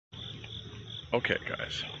Okay,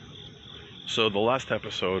 guys. So the last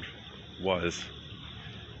episode was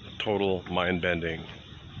a total mind-bending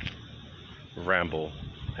ramble,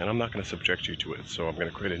 and I'm not going to subject you to it. So I'm going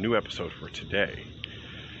to create a new episode for today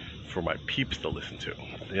for my peeps to listen to.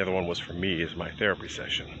 The other one was for me as my therapy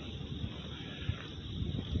session.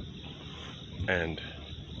 And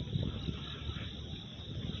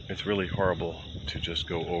it's really horrible to just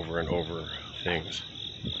go over and over things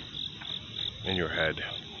in your head.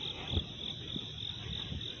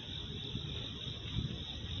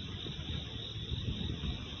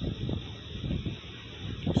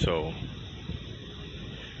 So,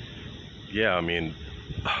 yeah, I mean,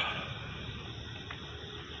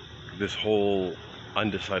 this whole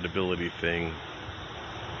undecidability thing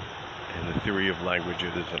and the theory of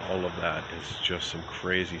languages and all of that is just some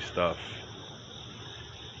crazy stuff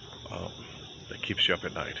that keeps you up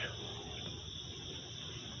at night.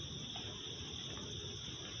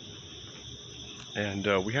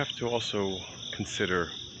 And we have to also consider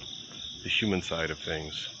the human side of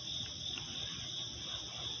things.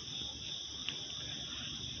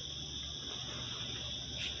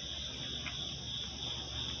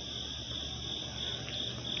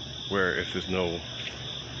 Where if there's no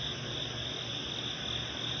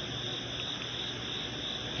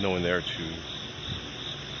one there to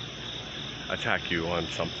attack you on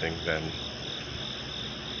something, then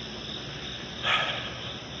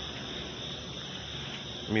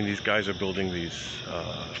I mean, these guys are building these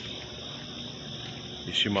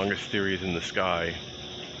humongous theories in the sky,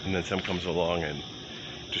 and then some comes along and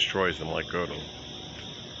destroys them like Gödel.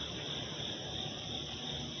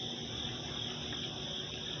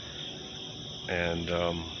 And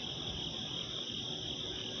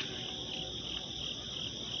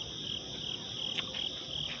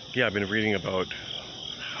yeah, I've been reading about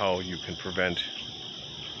how you can prevent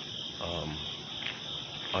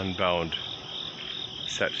unbound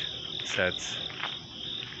sets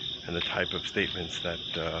and the type of statements that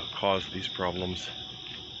cause these problems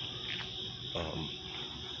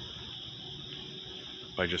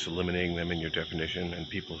by just eliminating them in your definition. And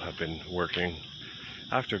people have been working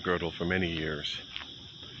after Gödel for many years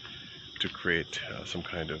to create some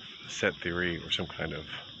kind of set theory or some kind of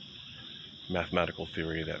mathematical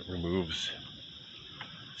theory that removes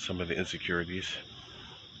some of the insecurities.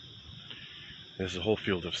 There's a whole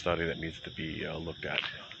field of study that needs to be looked at.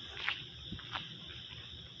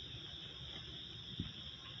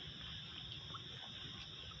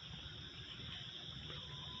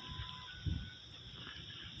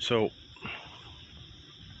 So,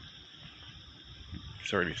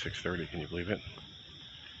 it's already 6:30, can you believe it?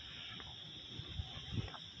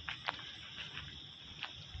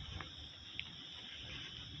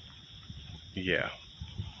 Yeah.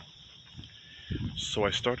 So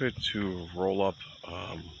I started to roll up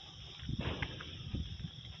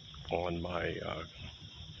on my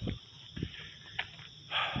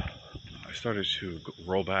I started to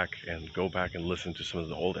roll back and go back and listen to some of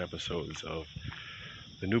the old episodes of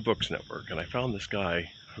the New Books Network, and I found this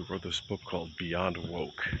guy who wrote this book called Beyond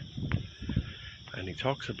Woke, and he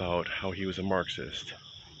talks about how he was a Marxist,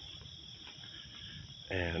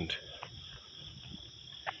 and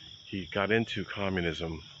he got into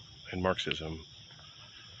communism and Marxism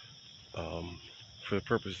for the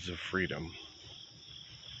purposes of freedom.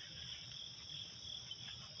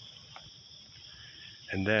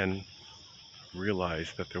 And then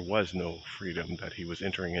realized that there was no freedom, that he was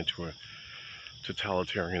entering into a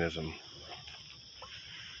totalitarianism.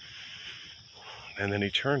 And then he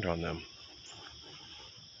turned on them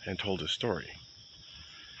and told his story.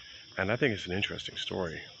 And I think it's an interesting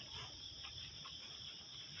story.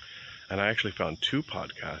 And I actually found two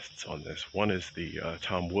podcasts on this. One is the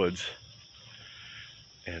Tom Woods,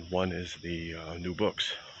 and one is the New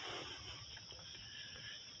Books.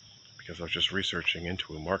 Because I was just researching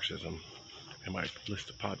into Marxism in my list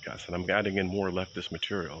of podcasts, and I'm adding in more leftist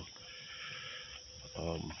material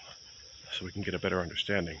so we can get a better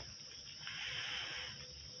understanding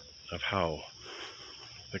of how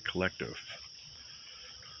the collective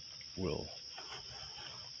will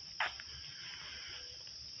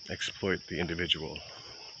exploit the individual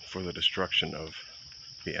for the destruction of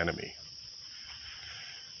the enemy,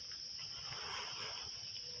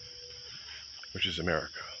 which is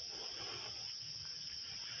America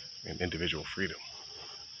and individual freedom,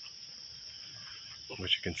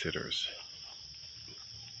 which he considers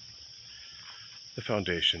the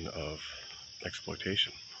foundation of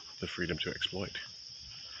exploitation, the freedom to exploit,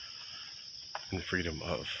 and the freedom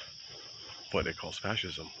of what it calls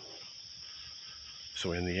fascism.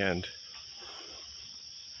 So in the end,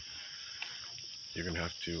 you're going to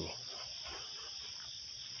have to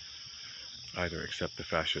either accept the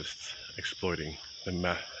fascists exploiting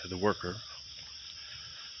the worker,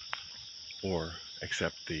 or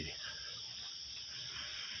accept the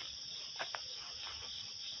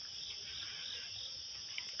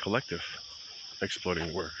collective exploiting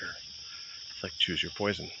the worker. It's like choose your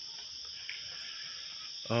poison.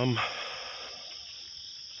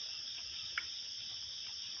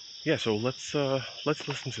 Yeah, so let's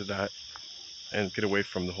listen to that and get away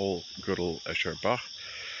from the whole Gödel Escher Bach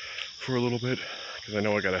for a little bit, because I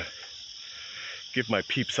know I gotta give my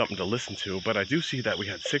peeps something to listen to. But I do see that we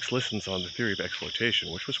had 6 listens on the theory of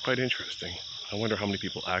exploitation, which was quite interesting. I wonder how many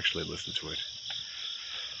people actually listened to it.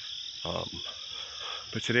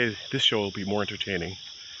 But today, this show will be more entertaining,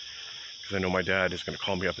 because I know my dad is going to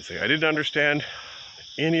call me up and say, I didn't understand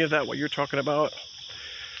any of that, what you're talking about,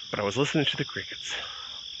 but I was listening to the crickets.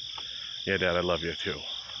 Yeah, Dad, I love you too.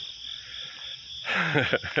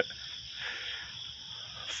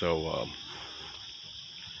 So,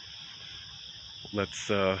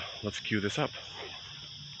 let's cue this up.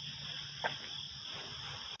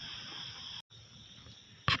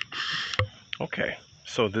 Okay,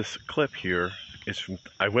 so this clip here is from,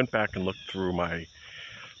 I went back and looked through my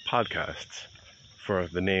podcasts for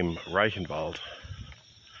the name Reichenwald,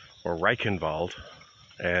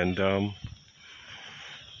 and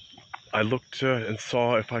I looked and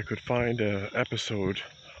saw if I could find an episode,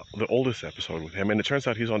 the oldest episode with him, and it turns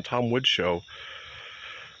out he's on Tom Wood's show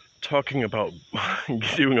talking about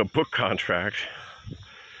doing a book contract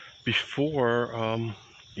before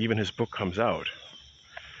even his book comes out.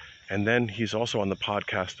 And then he's also on the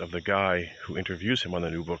podcast of the guy who interviews him on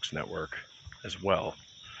the New Books Network as well.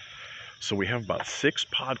 So we have about 6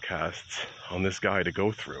 podcasts on this guy to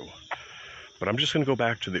go through. But I'm just going to go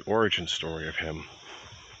back to the origin story of him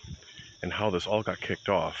and how this all got kicked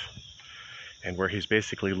off, and where he's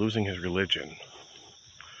basically losing his religion.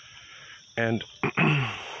 And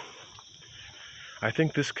I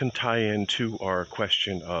think this can tie into our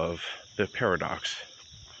question of the paradox,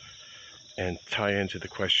 and tie into the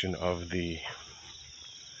question of the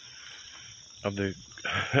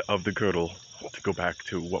Gödel, to go back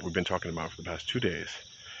to what we've been talking about for the past 2 days,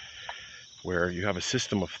 where you have a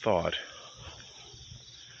system of thought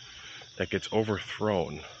that gets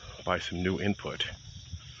overthrown by some new input,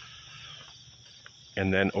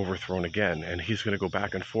 and then overthrown again. And he's going to go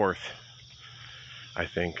back and forth, I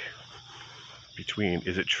think, between,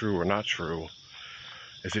 is it true or not true?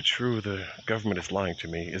 Is it true the government is lying to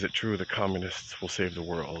me? Is it true the communists will save the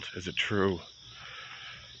world? Is it true,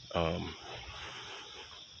 the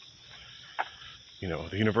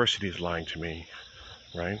university is lying to me,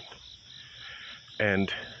 right?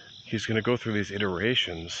 And he's going to go through these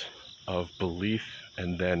iterations of belief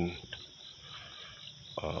and then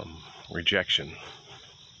rejection.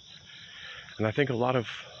 And I think a lot of,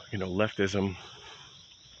 leftism,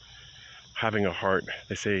 having a heart,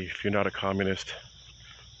 they say if you're not a communist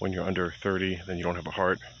when you're under 30, then you don't have a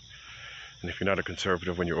heart. And if you're not a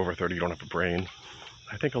conservative when you're over 30, you don't have a brain.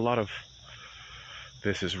 I think a lot of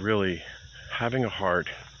this is really having a heart,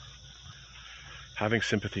 having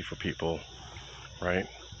sympathy for people, right?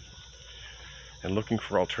 And looking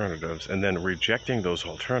for alternatives, and then rejecting those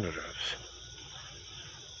alternatives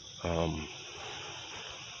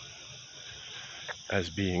as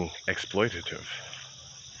being exploitative.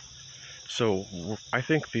 So I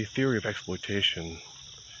think the theory of exploitation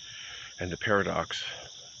and the paradox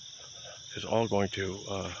is all going to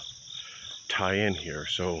tie in here.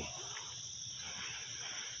 So,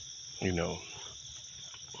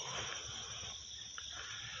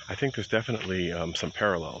 I think there's definitely some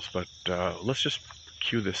parallels, but let's just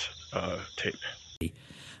cue this tape.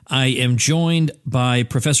 I am joined by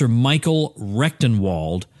Professor Michael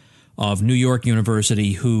Rechtenwald of New York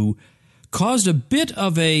University, who caused a bit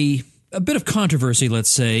of controversy, let's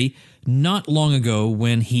say, not long ago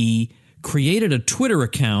when he created a Twitter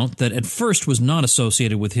account that at first was not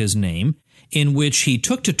associated with his name, in which he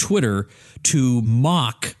took to Twitter to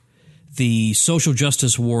mock the social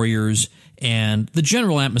justice warriors and the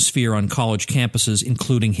general atmosphere on college campuses,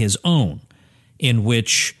 including his own, in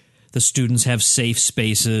which the students have safe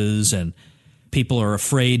spaces and people are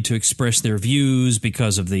afraid to express their views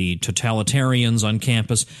because of the totalitarians on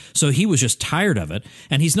campus. So he was just tired of it,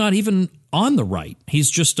 and he's not even on the right. He's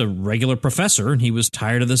just a regular professor, and he was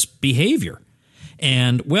tired of this behavior.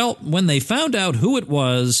 And, well, when they found out who it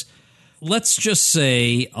was, let's just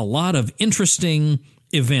say a lot of interesting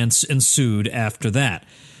events ensued after that.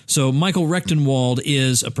 So Michael Rechtenwald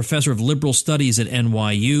is a professor of liberal studies at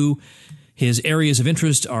NYU. His areas of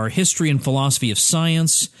interest are history and philosophy of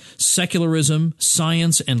science, secularism,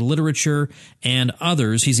 science and literature, and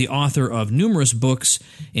others. He's the author of numerous books,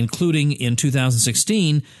 including in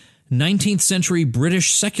 2016, 19th Century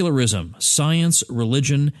British Secularism, Science,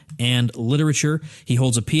 Religion, and Literature. He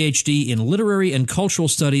holds a PhD in Literary and Cultural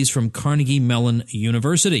Studies from Carnegie Mellon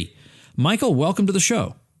University. Michael, welcome to the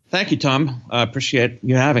show. Thank you, Tom. I appreciate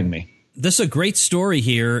you having me. This is a great story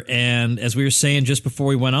here, and as we were saying just before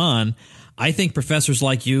we went on, I think professors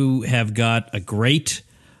like you have got a great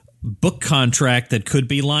book contract that could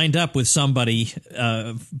be lined up with somebody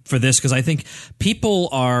for this, because I think people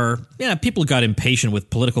got impatient with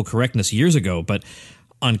political correctness years ago, but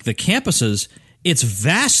on the campuses, it's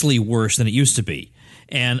vastly worse than it used to be.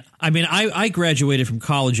 And I mean, I graduated from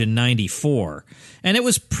college in '94, and it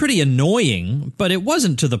was pretty annoying, but it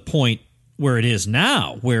wasn't to the point where it is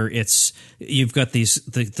now, where you've got the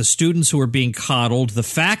students who are being coddled, the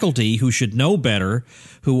faculty who should know better,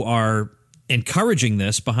 who are encouraging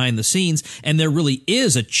this behind the scenes, and there really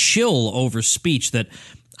is a chill over speech that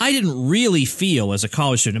I didn't really feel as a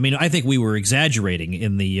college student. I mean, I think we were exaggerating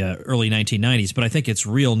in the early 1990s, but I think it's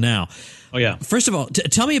real now. Oh, yeah. First of all,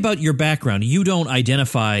 tell me about your background. You don't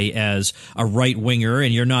identify as a right-winger,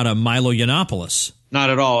 and you're not a Milo Yiannopoulos. Not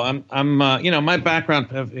at all. I'm my background,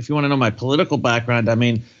 if you want to know my political background, I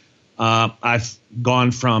mean, I've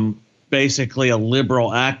gone from basically a liberal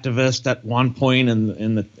activist at one point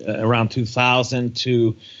in the around 2000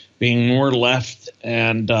 to being more left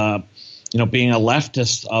and, being a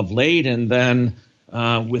leftist of late. And then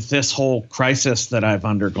with this whole crisis that I've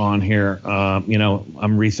undergone here, I'm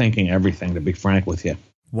rethinking everything, to be frank with you.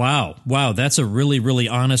 Wow. That's a really, really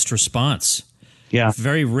honest response. Yeah. It's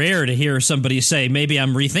very rare to hear somebody say, maybe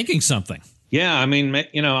I'm rethinking something. Yeah. I mean,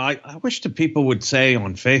 I wish that people would say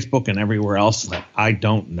on Facebook and everywhere else that I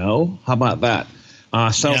don't know. How about that?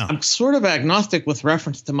 Yeah. I'm sort of agnostic with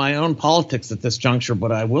reference to my own politics at this juncture,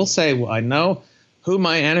 but I will say I know who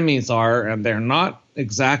my enemies are, and they're not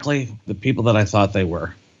exactly the people that I thought they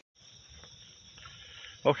were.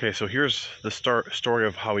 Okay, so here's the story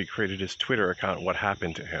of how he created his Twitter account and what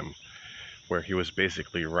happened to him, where he was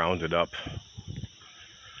basically rounded up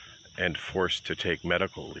and forced to take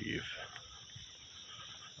medical leave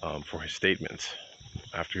for his statements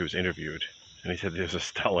after he was interviewed. And he said there's a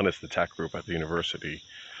Stalinist attack group at the university.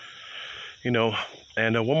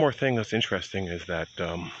 And one more thing that's interesting is that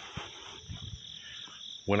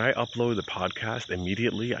when I upload the podcast,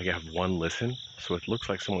 immediately I have one listen. So it looks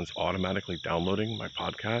like someone's automatically downloading my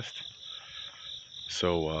podcast.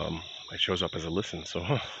 So it shows up as a listen.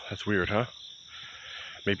 So that's weird, huh?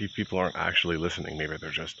 Maybe people aren't actually listening. Maybe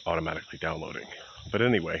they're just automatically downloading. But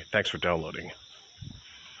anyway, thanks for downloading.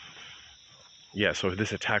 Yeah, so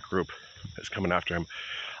this attack group is coming after him.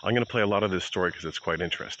 I'm going to play a lot of this story because it's quite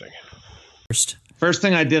interesting. First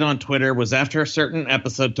thing I did on Twitter was, after a certain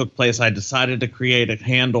episode took place, I decided to create a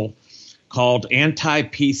handle called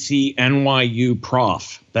anti-PC NYU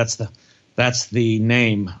Prof. That's the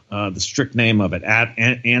name, the strict name of it, at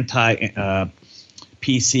anti-PC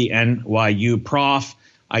NYU Prof.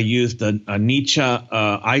 I used a Nietzsche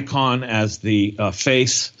icon as the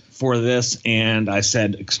face for this, and I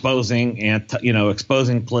said exposing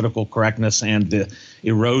political correctness and the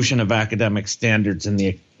erosion of academic standards in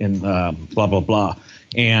blah blah blah,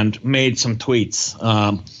 and made some tweets.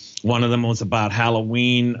 One of them was about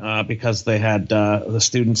Halloween because they had the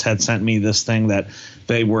students had sent me this thing that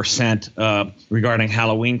they were sent regarding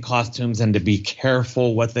Halloween costumes and to be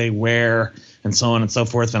careful what they wear and so on and so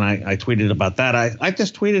forth. And I tweeted about that. I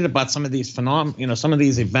just tweeted about some of these some of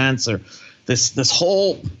these events, or this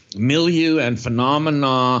whole milieu and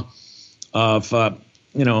phenomena of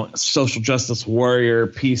social justice warrior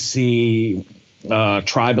PC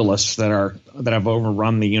tribalists that have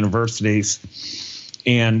overrun the universities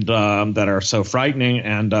and that are so frightening.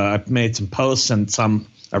 And I've made some posts, and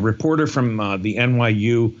a reporter from the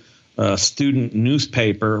NYU student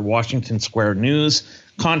newspaper, Washington Square News,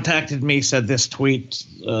 contacted me, said this tweet,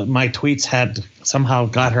 my tweets had somehow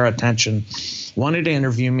got her attention, wanted to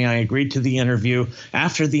interview me. I agreed to the interview.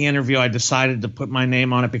 After the interview, I decided to put my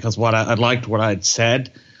name on it because I liked what I'd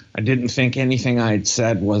said. I didn't think anything I had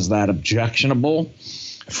said was that objectionable.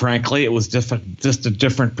 Frankly, it was just a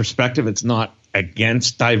different perspective. It's not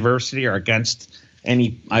against diversity or against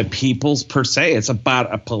any peoples per se. It's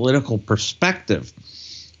about a political perspective.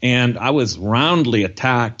 And I was roundly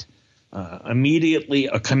attacked. Immediately,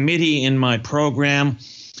 a committee in my program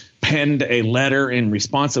penned a letter in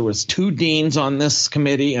response. There was 2 deans on this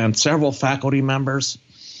committee and several faculty members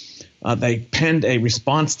They penned a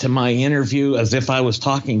response to my interview as if I was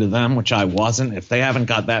talking to them, which I wasn't. If they haven't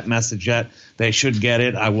got that message yet, they should get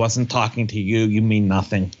it. I wasn't talking to you. You mean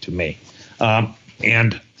nothing to me.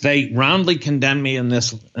 And they roundly condemned me in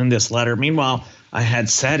this letter. Meanwhile, I had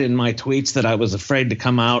said in my tweets that I was afraid to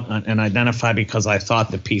come out and identify because I thought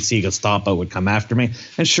the PC Gestapo would come after me.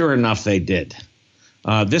 And sure enough, they did.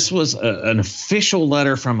 This was an official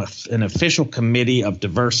letter from an official committee of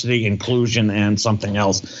diversity, inclusion, and something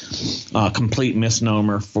else. Complete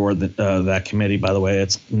misnomer for that committee, by the way.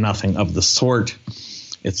 It's nothing of the sort.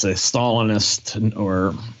 It's a Stalinist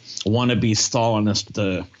or wannabe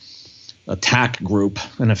Stalinist attack group,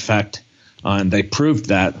 in effect. And they proved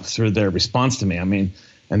that through their response to me. I mean,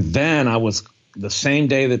 and then I was the same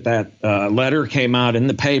day that letter came out in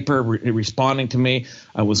the paper responding to me,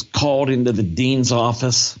 I was called into the dean's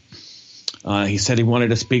office. He said he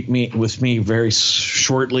wanted to speak with me very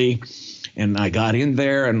shortly. And I got in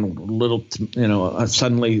there and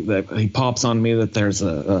suddenly he pops on me that there's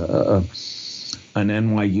an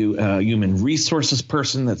NYU human resources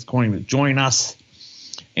person that's going to join us.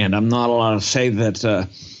 And I'm not allowed to say that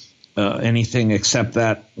anything except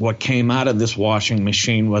that what came out of this washing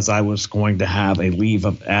machine was I was going to have a leave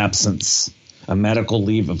of absence, a medical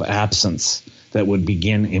leave of absence that would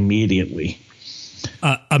begin immediately.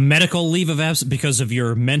 A medical leave of absence because of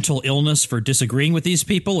your mental illness for disagreeing with these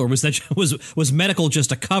people, or was medical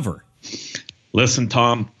just a cover? Listen,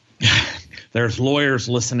 Tom. There's lawyers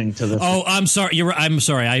listening to this. Oh, I'm sorry. I'm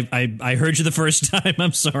sorry. I heard you the first time.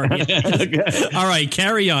 I'm sorry. Okay. All right,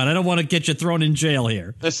 carry on. I don't want to get you thrown in jail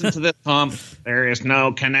here. Listen to this, Tom. There is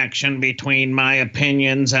no connection between my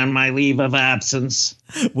opinions and my leave of absence.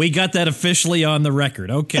 We got that officially on the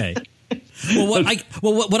record. Okay.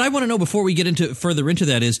 What I want to know before we get further into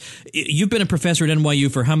that is, you've been a professor at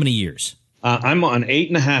NYU for how many years? I'm on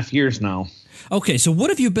 8.5 years now. Okay, so what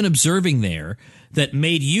have you been observing there that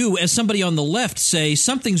made you, as somebody on the left, say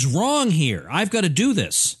something's wrong here? I've got to do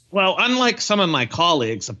this. Well, unlike some of my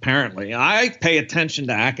colleagues, apparently, I pay attention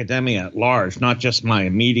to academia at large, not just my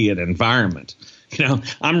immediate environment.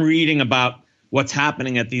 I'm reading about what's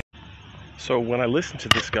happening at these. So when I listen to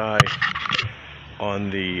this guy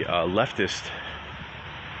on the leftist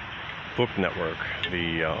book network,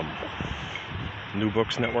 the New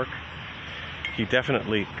Books Network, he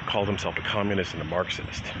definitely called himself a communist and a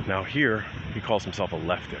Marxist. Now here, he calls himself a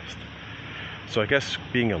leftist. So I guess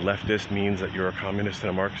being a leftist means that you're a communist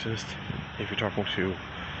and a Marxist, if you're talking to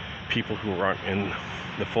people who aren't in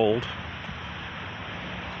the fold.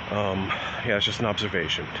 Yeah, it's just an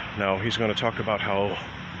observation. Now he's going to talk about how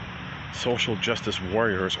social justice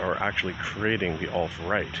warriors are actually creating the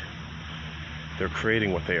alt-right. They're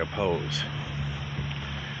creating what they oppose,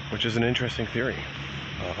 which is an interesting theory.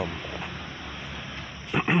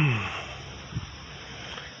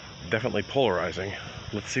 Definitely polarizing.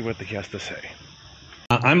 Let's see what he has to say.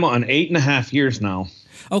 I'm on 8.5 years now.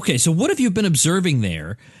 Okay, so what have you been observing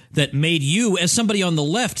there that made you, as somebody on the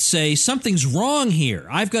left, say something's wrong here?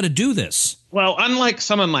 I've got to do this. Well, unlike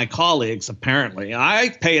some of my colleagues, apparently, I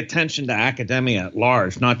pay attention to academia at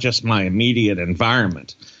large, not just my immediate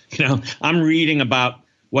environment. I'm reading about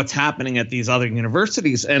what's happening at these other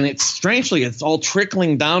universities, and it's all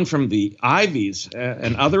trickling down from the Ivies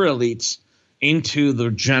and other elites into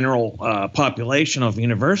the general population of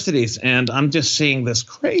universities, and I'm just seeing this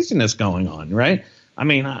craziness going on, right? I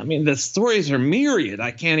mean, the stories are myriad.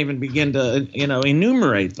 I can't even begin to,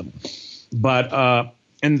 enumerate them. But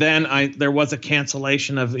and then there was a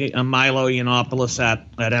cancellation of Milo Yiannopoulos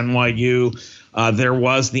at NYU. There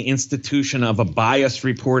was the institution of a bias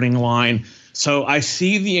reporting line. So I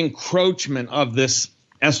see the encroachment of this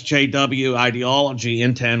SJW ideology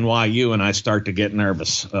into NYU, and I start to get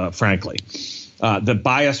nervous, frankly. The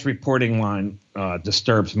bias reporting line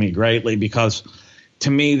disturbs me greatly because,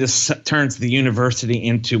 to me, this turns the university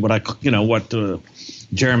into what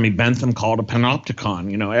Jeremy Bentham called a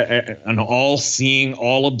panopticon, an all-seeing,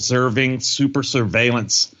 all-observing super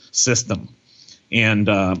surveillance system. And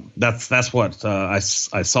that's what I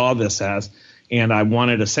saw this as. And I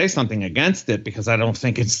wanted to say something against it because I don't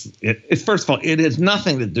think it's first of all, it has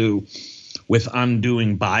nothing to do with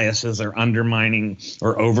undoing biases or undermining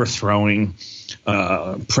or overthrowing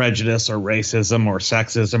prejudice or racism or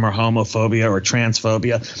sexism or homophobia or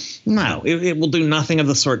transphobia. No, it will do nothing of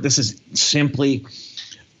the sort. This is simply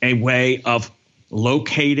a way of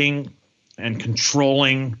locating and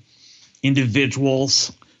controlling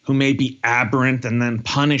individuals who may be aberrant and then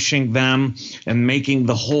punishing them and making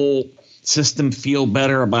the whole system feel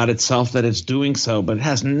better about itself that it's doing so, but it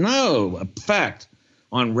has no effect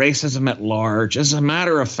on racism at large. As a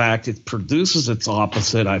matter of fact, it produces its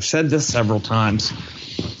opposite. I've said this several times.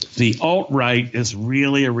 The alt-right is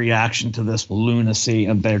really a reaction to this lunacy,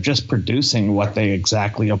 and they're just producing what they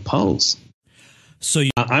exactly oppose. So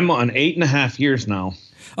I'm on 8.5 years now.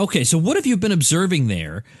 Okay, so what have you been observing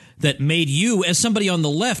there that made you, as somebody on the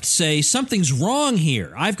left, say something's wrong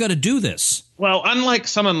here? I've got to do this. Well, unlike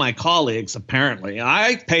some of my colleagues, apparently,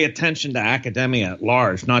 I pay attention to academia at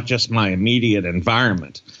large, not just my immediate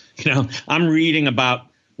environment. I'm reading about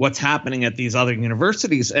what's happening at these other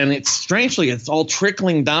universities, and it's all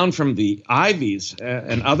trickling down from the Ivies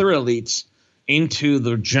and other elites into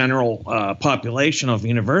the general population of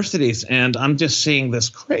universities, and I'm just seeing this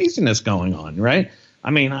craziness going on, right? I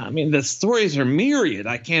mean, the stories are myriad.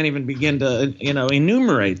 I can't even begin to,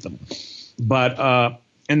 enumerate them. But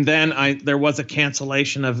and then there was a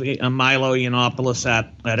cancellation of Milo Yiannopoulos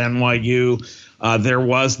at NYU. There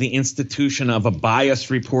was the institution of a bias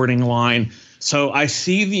reporting line. So I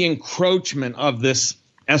see the encroachment of this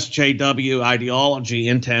SJW ideology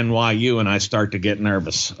into NYU, and I start to get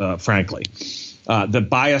nervous, frankly. The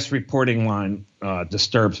bias reporting line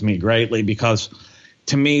disturbs me greatly because,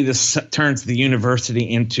 to me, this turns the university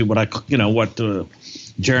into what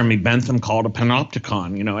Jeremy Bentham called a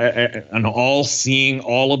panopticon, an all-seeing,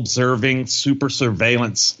 all-observing super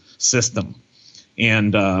surveillance system.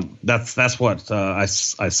 And that's what I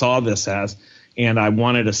saw this as. And I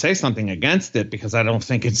wanted to say something against it because I don't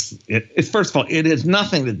think it's first of all, it has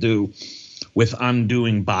nothing to do with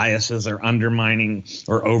undoing biases or undermining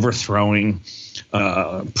or overthrowing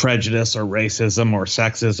prejudice or racism or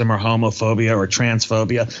sexism or homophobia or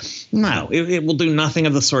transphobia. No, it will do nothing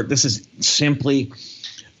of the sort. This is simply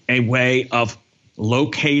a way of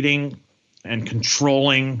locating and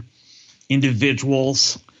controlling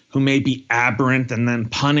individuals who may be aberrant and then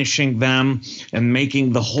punishing them and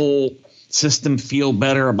making the whole system feel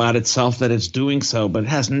better about itself that it's doing so, but it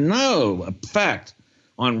has no effect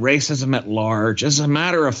on racism at large. As a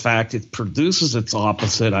matter of fact, it produces its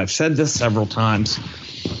opposite. I've said this several times.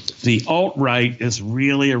 The alt-right is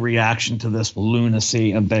really a reaction to this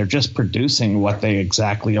lunacy, and they're just producing what they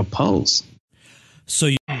exactly oppose.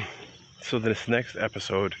 So this next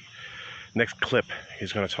clip,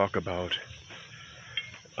 he's going to talk about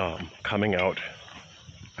coming out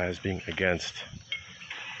as being against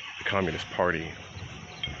the Communist Party,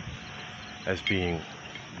 as being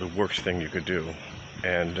the worst thing you could do,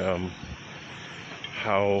 and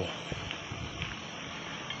how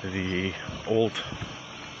the old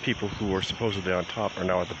people who are supposedly on top are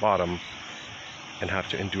now at the bottom and have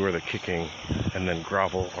to endure the kicking and then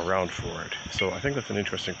grovel around for it. So I think that's an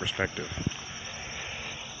interesting perspective.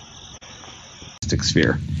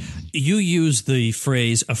 Sphere. You used the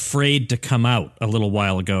phrase "afraid to come out" a little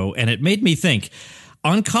while ago, and it made me think.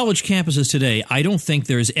 On college campuses today, I don't think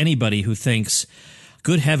there's anybody who thinks,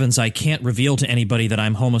 good heavens, I can't reveal to anybody that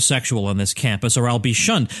I'm homosexual on this campus or I'll be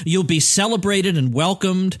shunned. You'll be celebrated and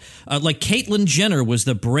welcomed. Like Caitlyn Jenner was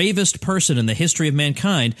the bravest person in the history of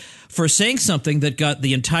mankind for saying something that got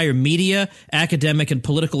the entire media, academic, and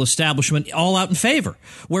political establishment all out in favor.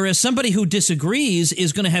 Whereas somebody who disagrees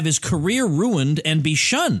is going to have his career ruined and be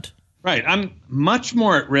shunned. Right. I'm much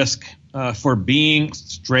more at risk for being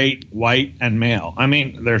straight, white, and male. I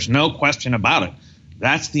mean, there's no question about it.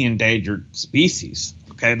 That's the endangered species.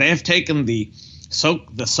 Okay, they have taken the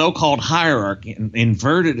so-called hierarchy and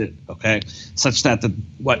inverted it. Okay, such that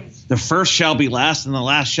the first shall be last and the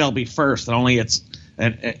last shall be first. And only it's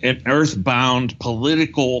an earthbound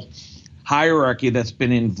political hierarchy that's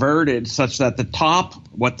been inverted, such that the top,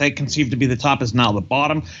 what they conceive to be the top, is now the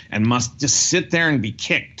bottom and must just sit there and be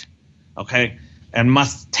kicked. Okay. And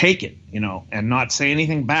must take it, and not say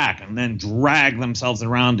anything back, and then drag themselves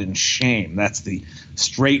around in shame. That's the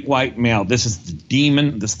straight white male. This is the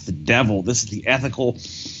demon. This is the devil. This is the ethical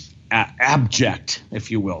abject,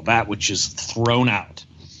 if you will, that which is thrown out.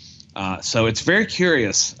 So it's very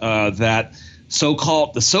curious that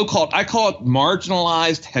so-called, I call it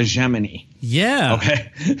marginalized hegemony. Yeah.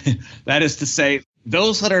 Okay. That is to say,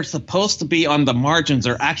 those that are supposed to be on the margins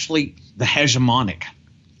are actually the hegemonic.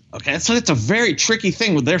 Okay, so it's a very tricky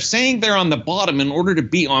thing. They're saying they're on the bottom in order to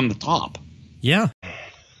be on the top. Yeah.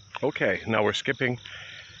 Okay, now we're skipping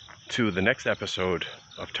to the next episode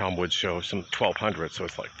of Tom Wood's show, some 1200, so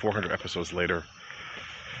it's like 400 episodes later.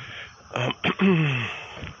 The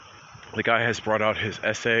guy has brought out his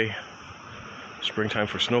essay, Springtime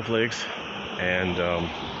for Snowflakes, and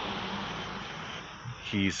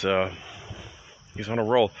he's on a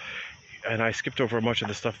roll. And I skipped over much of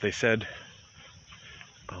the stuff they said.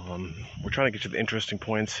 We're trying to get to the interesting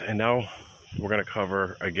points, and now we're going to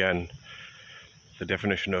cover, again, the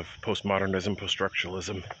definition of postmodernism,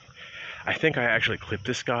 poststructuralism. I think I actually clipped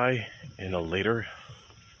this guy in a later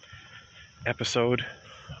episode,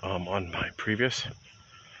 on my previous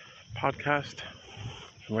podcast.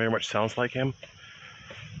 Very much sounds like him.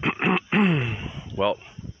 Well,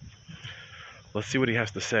 let's see what he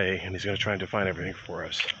has to say, and he's going to try and define everything for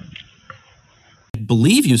us. I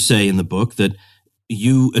believe you say in the book that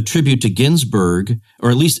you attribute to Ginsburg, or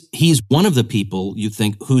at least he's one of the people you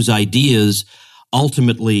think whose ideas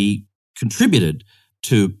ultimately contributed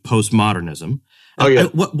to postmodernism. Oh, yeah.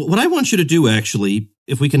 What I want you to do, actually,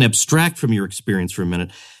 if we can abstract from your experience for a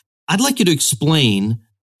minute, I'd like you to explain,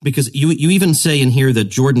 because you even say in here that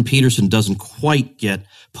Jordan Peterson doesn't quite get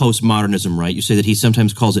postmodernism right. You say that he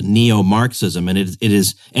sometimes calls it neo-Marxism, and it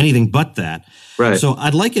is anything but that. Right. So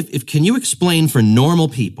I'd like if can you explain for normal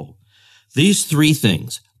people these three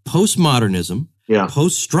things: postmodernism,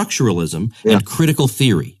 post-structuralism, and critical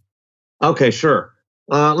theory. Okay, sure.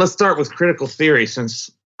 Let's start with critical theory, since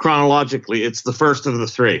chronologically it's the first of the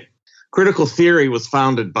three. Critical theory was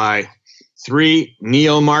founded by three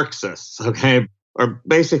neo-Marxists, or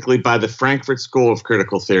basically by the Frankfurt School of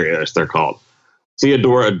Critical Theory, as they're called.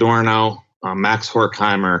 Theodor Adorno, Max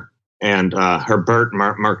Horkheimer, and Herbert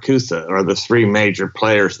Marcuse are the three major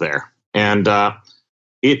players there. And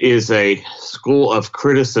it is a school of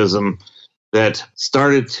criticism that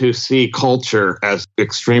started to see culture as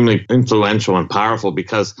extremely influential and powerful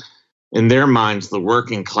because in their minds, the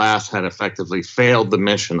working class had effectively failed the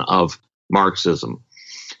mission of Marxism.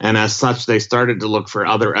 And as such, they started to look for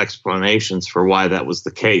other explanations for why that was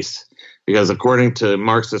the case. Because according to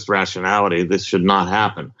Marxist rationality, this should not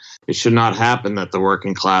happen. It should not happen that the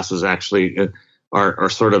working classes actually are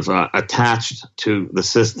sort of attached to the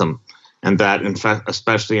system. And that, in fact,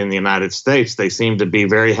 especially in the United States, they seem to be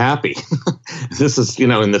very happy. This is, in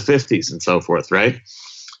the 50s and so forth, right?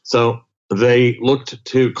 So they looked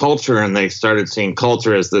to culture and they started seeing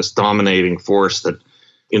culture as this dominating force that,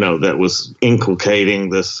 that was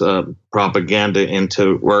inculcating this propaganda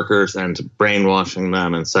into workers and brainwashing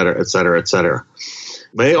them, et cetera, et cetera, et cetera.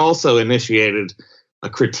 They also initiated a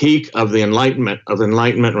critique of the Enlightenment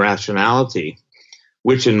rationality,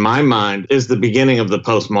 which in my mind is the beginning of the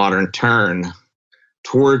postmodern turn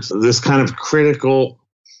towards this kind of critical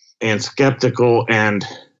and skeptical and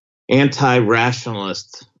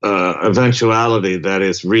anti-rationalist eventuality that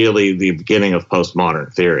is really the beginning of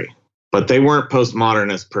postmodern theory. But they weren't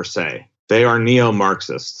postmodernists per se. They are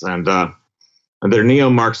neo-Marxists, and they're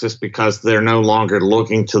neo-Marxists because they're no longer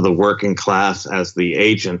looking to the working class as the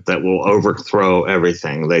agent that will overthrow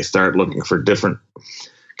everything. They start looking for different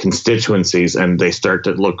constituencies, and they start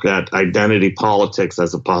to look at identity politics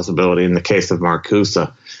as a possibility in the case of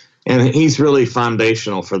Marcuse. And he's really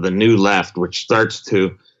foundational for the new left, which starts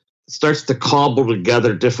to cobble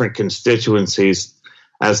together different constituencies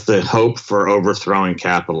as the hope for overthrowing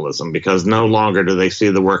capitalism, because no longer do they see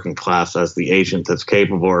the working class as the agent that's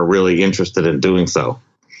capable or really interested in doing so.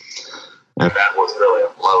 And that was really a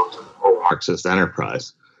blow to the whole Marxist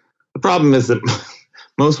enterprise. The problem is that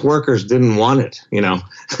most workers didn't want it,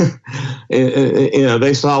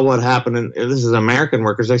 They saw what happened, and this is American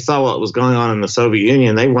workers. They saw what was going on in the Soviet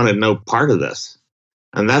Union. They wanted no part of this,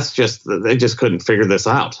 and they just couldn't figure this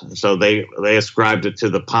out. So they ascribed it to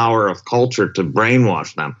the power of culture to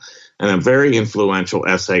brainwash them. And a very influential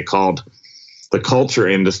essay called "The Culture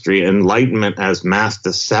Industry: Enlightenment as Mass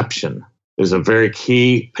Deception" is a very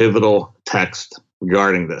key, pivotal text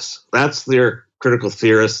regarding this. That's their critical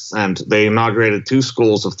theorists, and they inaugurated two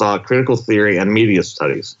schools of thought: critical theory and media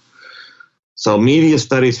studies. So media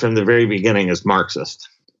studies from the very beginning is Marxist.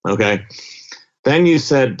 Okay. Then you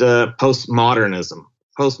said postmodernism.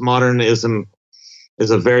 Postmodernism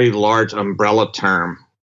is a very large umbrella term,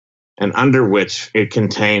 and under which it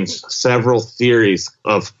contains several theories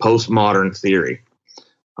of postmodern theory.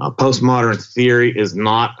 Postmodern theory is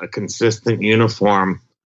not a consistent, uniform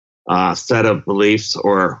set of beliefs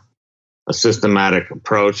or a systematic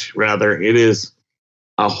approach. Rather, it is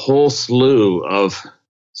a whole slew of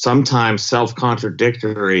sometimes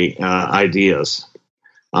self-contradictory ideas.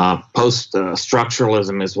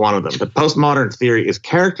 Post-structuralism is one of them. But postmodern theory is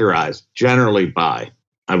characterized generally by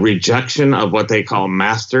a rejection of what they call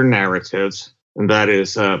master narratives, and that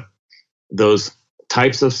is those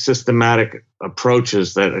types of systematic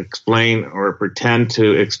approaches that explain or pretend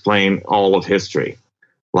to explain all of history,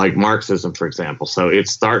 like Marxism, for example. So it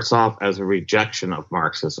starts off as a rejection of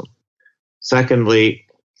Marxism. Secondly,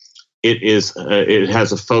 it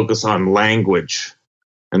has a focus on language,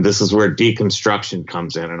 and this is where deconstruction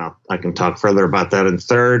comes in, and I can talk further about that. And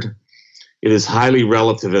third, it is highly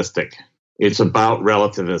relativistic. It's about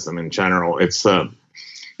relativism in general. It's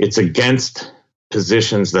against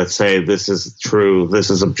positions that say this is true, this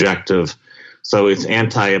is objective. So it's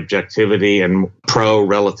anti-objectivity and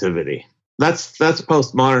pro-relativity. that's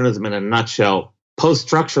postmodernism in a nutshell.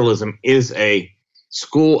 Post-structuralism is a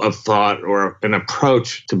school of thought, or an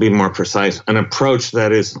approach, to be more precise, an approach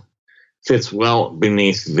that fits well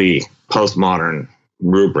beneath the postmodern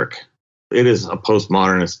rubric. It is a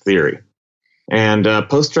postmodernist theory. And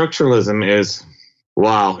post-structuralism is,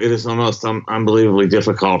 it is almost unbelievably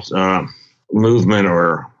difficult movement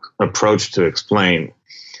or approach to explain.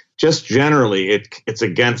 Just generally, it's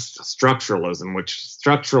against structuralism, which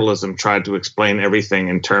structuralism tried to explain everything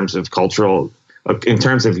in terms of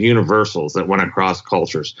universals that went across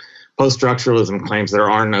cultures. Post-structuralism claims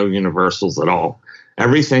there are no universals at all.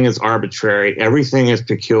 Everything is arbitrary. Everything is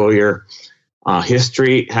peculiar.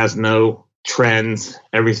 History has no trends.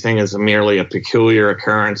 Everything is merely a peculiar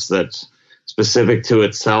occurrence that's specific to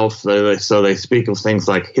itself. So they speak of things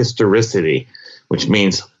like historicity, which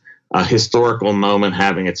means a historical moment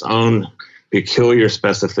having its own peculiar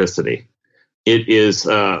specificity. It is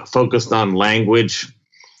focused on language.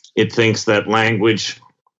 It thinks that language,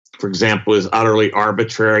 for example, is utterly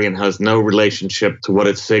arbitrary and has no relationship to what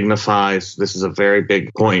it signifies. This is a very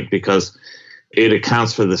big point because it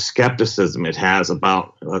accounts for the skepticism it has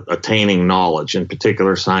about attaining knowledge, in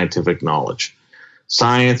particular scientific knowledge.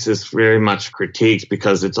 Science is very much critiqued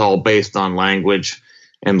because it's all based on language,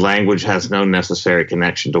 and language has no necessary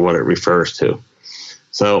connection to what it refers to.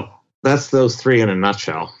 So that's those three in a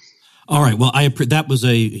nutshell. All right. Well, that was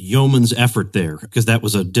a yeoman's effort there, because that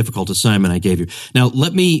was a difficult assignment I gave you. Now,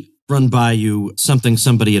 let me run by you something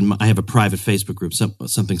somebody I have a private Facebook group,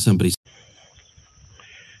 something somebody.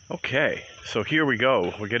 Okay, so here we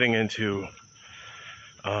go. We're getting into,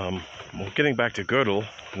 getting back to Gödel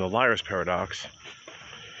and the liar's paradox,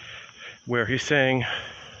 where he's saying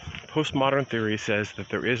postmodern theory says that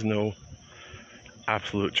there is no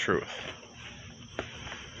absolute truth.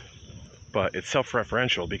 But it's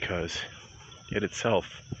self-referential because it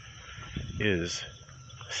itself is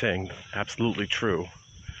saying absolutely true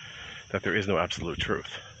that there is no absolute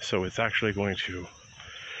truth. So it's actually going to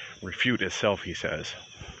refute itself, he says,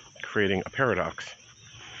 creating a paradox.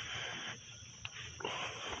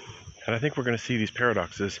 And I think we're going to see these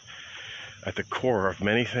paradoxes at the core of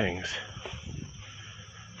many things.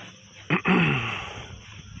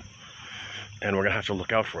 And we're going to have to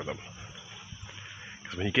look out for them.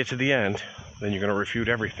 Because when you get to the end, then you're going to refute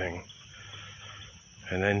everything.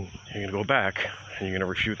 And then you're going to go back and you're going to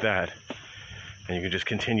refute that. And you can just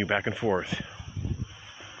continue back and forth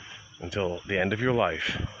until the end of your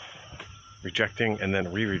life, rejecting and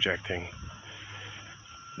then re-rejecting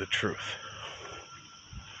the truth.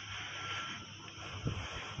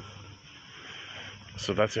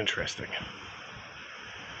 So that's interesting.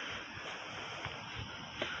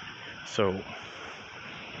 So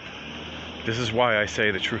this is why I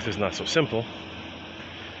say the truth is not so simple,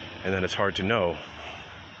 and that it's hard to know.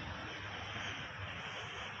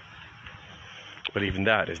 But even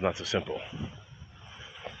that is not so simple.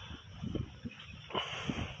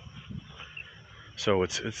 So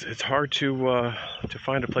it's hard to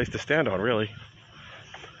find a place to stand on, really.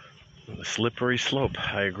 A slippery slope,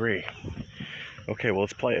 I agree. Okay, well,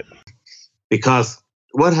 let's play it. Because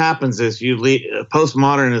what happens is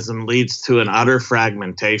postmodernism leads to an utter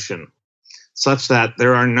fragmentation, such that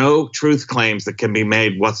there are no truth claims that can be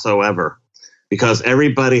made whatsoever, because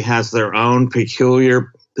everybody has their own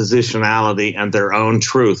peculiar positionality and their own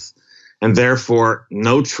truth, and therefore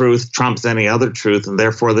no truth trumps any other truth, and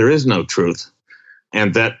therefore there is no truth.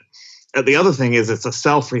 And that the other thing is, it's a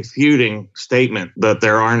self-refuting statement that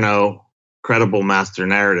there are no credible master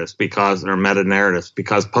narratives or meta-narratives,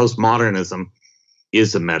 because postmodernism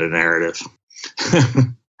is a meta-narrative.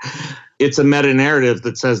 It's a meta-narrative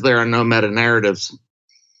that says there are no meta-narratives,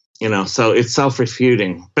 so it's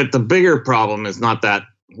self-refuting. But the bigger problem is not that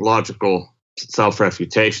logical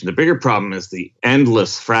self-refutation. The bigger problem is the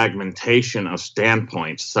endless fragmentation of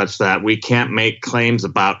standpoints, such that we can't make claims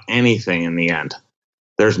about anything in the end.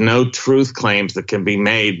 There's no truth claims that can be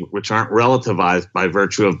made which aren't relativized by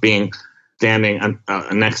virtue of standing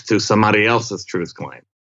next to somebody else's truth claim.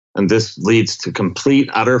 And this leads to complete,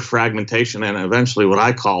 utter fragmentation and eventually what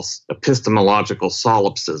I call epistemological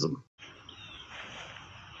solipsism.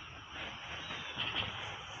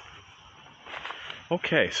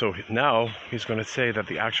 Okay, so now he's going to say that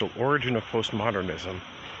the actual origin of postmodernism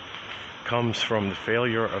comes from the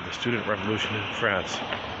failure of the student revolution in France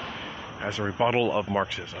as a rebuttal of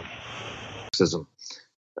Marxism.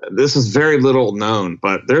 This is very little known,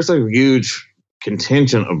 but there's a huge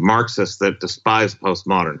contingent of Marxists that despise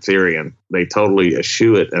postmodern theory, and they totally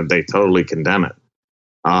eschew it and they totally condemn it.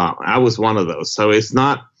 I was one of those. So it's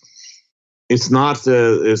not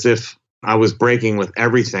as if I was breaking with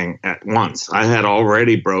everything at once. I had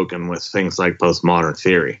already broken with things like postmodern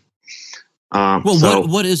theory.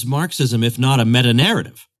 What is Marxism if not a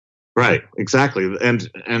meta-narrative? Right, exactly. And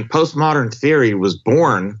postmodern theory was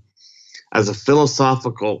born as a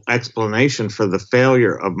philosophical explanation for the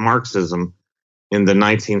failure of Marxism in the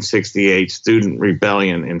 1968 student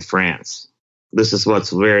rebellion in France. This is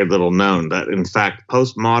what's very little known, that in fact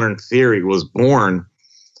postmodern theory was born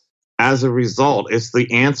as a result. It's the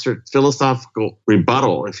answer, philosophical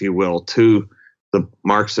rebuttal, if you will, to the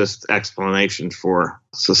Marxist explanation for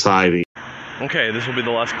society. Okay, this will be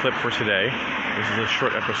the last clip for today. This is a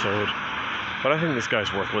short episode, but I think this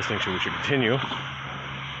guy's worth listening to. We should continue.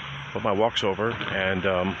 But my walk's over,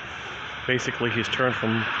 and basically he's turned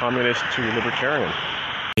from communist to libertarian.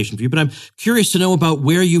 But I'm curious to know about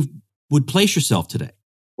where you would place yourself today.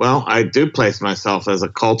 Well, I do place myself as a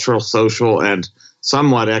cultural, social, and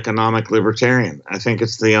somewhat economic libertarian. I think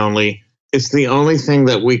it's the only thing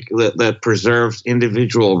that preserves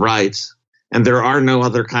individual rights, and there are no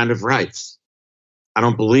other kind of rights. I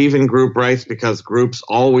don't believe in group rights because groups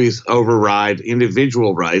always override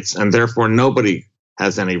individual rights, and therefore nobody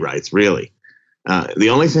has any rights, really. The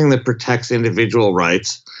only thing that protects individual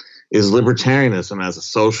rights is libertarianism as a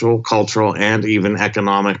social, cultural, and even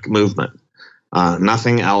economic movement.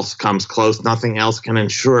 Nothing else comes close. Nothing else can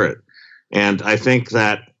ensure it. And I think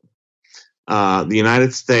that the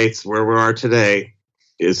United States, where we are today,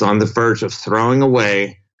 is on the verge of throwing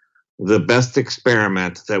away the best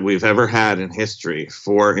experiment that we've ever had in history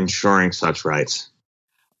for ensuring such rights.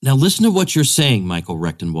 Now listen to what you're saying, Michael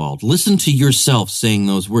Rechtenwald. Listen to yourself saying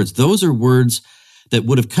those words. Those are words that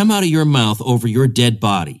would have come out of your mouth over your dead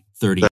body 30